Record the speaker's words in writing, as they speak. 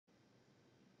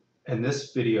In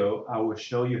this video, I will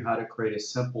show you how to create a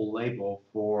simple label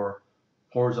for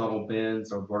horizontal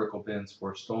bends or vertical bends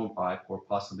for a stone pipe or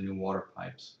possibly water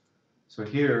pipes. So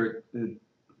here,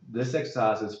 this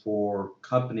exercise is for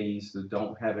companies that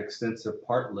don't have extensive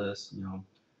part lists,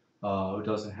 who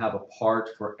doesn't have a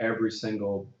part for every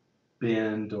single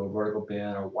bend or vertical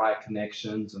bend or wide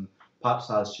connections and pipe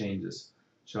size changes.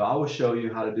 So I will show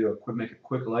you how to make a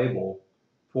quick label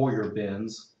for your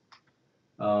bends.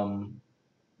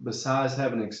 Besides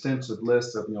having an extensive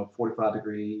list of 45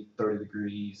 degree, 30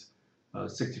 degrees,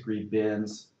 6-degree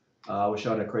bends, I was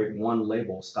trying to create one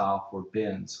label style for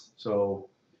bends. So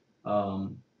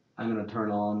I'm going to turn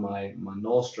on my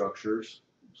null structures.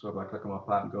 So if I click on my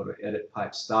pipe and go to Edit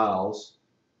Pipe Styles,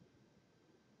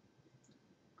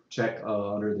 check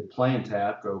under the Plan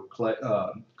tab, go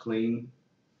clean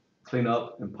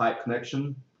up and pipe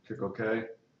connection, click OK.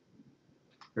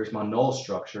 Here's my null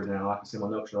structure now. I can see my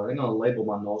null structure. I'm going to label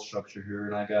my null structure here,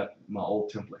 and I got my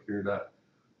old template here that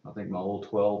I think my old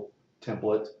 12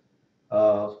 template.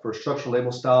 For structural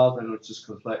label styles, I'm going to just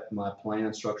select my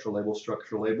plan structural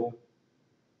label.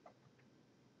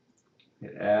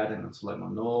 Hit add and then select my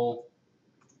null.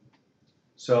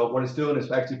 So what it's doing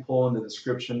is actually pulling the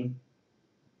description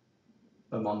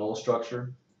of my null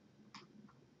structure.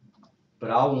 But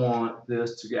I want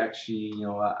this to actually,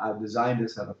 I designed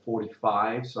this at a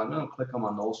 45, so I'm going to click on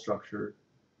my null structure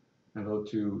and go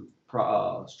to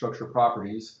structure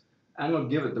properties. I'm going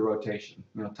to give it the rotation.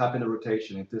 Type in the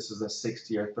rotation. If this is a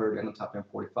 60 or 30, I'm going to type in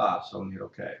 45. So I'm going to hit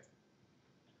OK.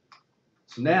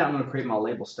 So now I'm going to create my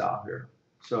label style here.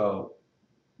 So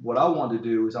what I want to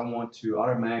do is I want to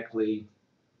automatically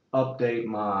update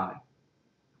my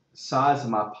size of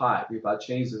my pipe. If I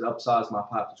change the upsize of my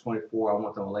pipe to 24, I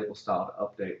want the label style to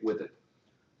update with it.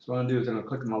 So what I'm going to do is I'm going to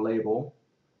click on my label,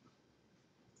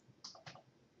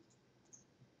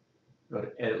 go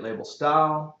to Edit Label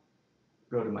Style,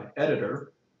 go to my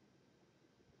editor.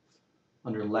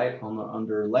 Under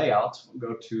Layout,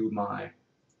 go to my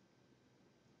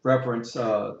reference.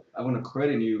 I'm going to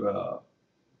create a new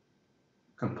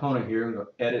component here. I'm going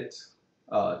to edit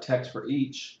text for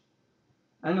each.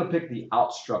 I'm going to pick the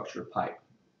out structure pipe.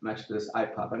 Next to this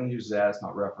pipe. I'm going to use that as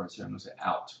my reference here. I'm going to say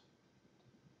out.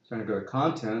 So I'm going to go to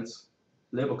Contents,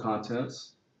 Label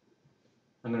Contents.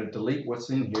 I'm going to delete what's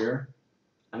in here.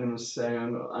 I'm going to say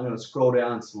I'm going to scroll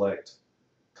down and select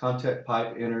Contact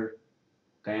Pipe Inner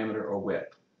Diameter or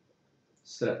Width.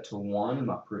 Set it to 1 in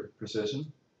my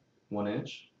precision, 1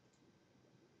 inch.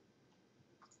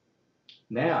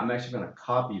 Now I'm actually going to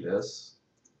copy this,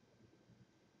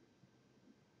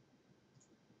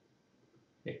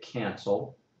 hit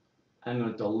cancel. I'm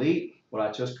going to delete what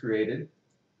I just created,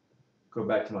 go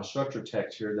back to my structure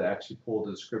text here to actually pull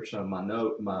the description of my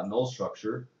null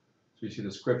structure. So you see the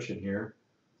description here.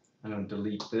 I'm going to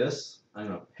delete this. I'm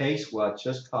going to paste what I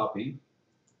just copied.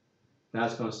 Now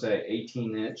it's going to say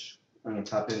 18 inch. I'm going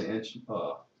to type in an inch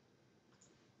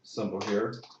symbol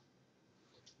here.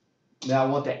 Now I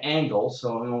want the angle,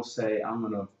 so I'm going to say,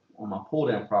 on my pull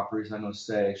down properties, I'm going to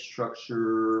say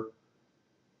structure,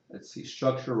 let's see,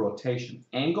 structure rotation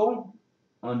angle.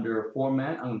 Under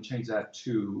format, I'm going to change that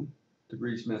to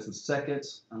degrees, minutes, and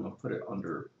seconds. I'm going to put it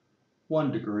under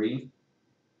 1 degree.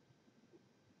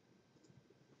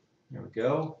 There we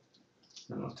go.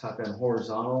 I'm going to type in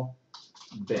horizontal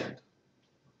bend.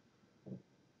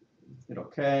 Hit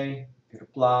OK, hit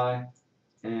apply,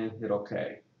 and hit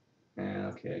OK. And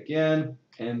OK again,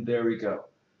 and there we go.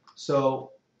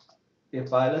 So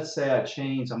if let's say I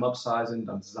change, I'm upsizing,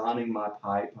 I'm designing my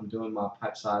pipe, I'm doing my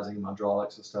pipe sizing, my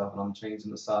hydraulics and stuff, and I'm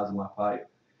changing the size of my pipe.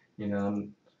 I'm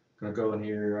going to go in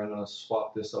here, I'm going to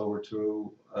swap this over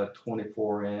to a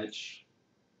 24 inch.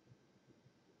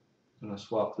 I'm going to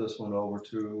swap this one over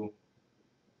to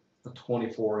a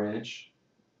 24 inch.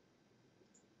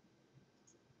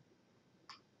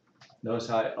 Notice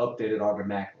how it updated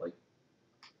automatically.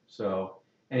 So,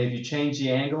 and if you change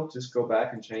the angle, just go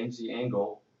back and change the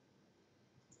angle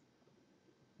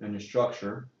in your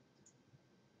structure.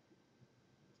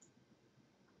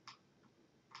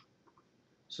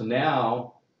 So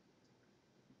now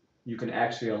you can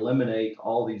actually eliminate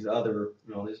all these other,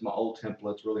 this is my old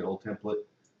templates, really old template.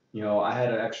 I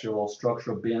had an actual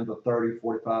structural bend of 30,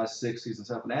 45, 60s and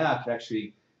stuff. Now I can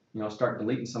actually, start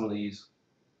deleting some of these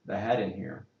that I had in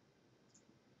here.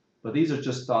 But these are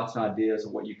just thoughts and ideas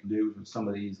of what you can do with some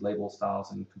of these label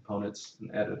styles and components and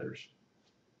editors.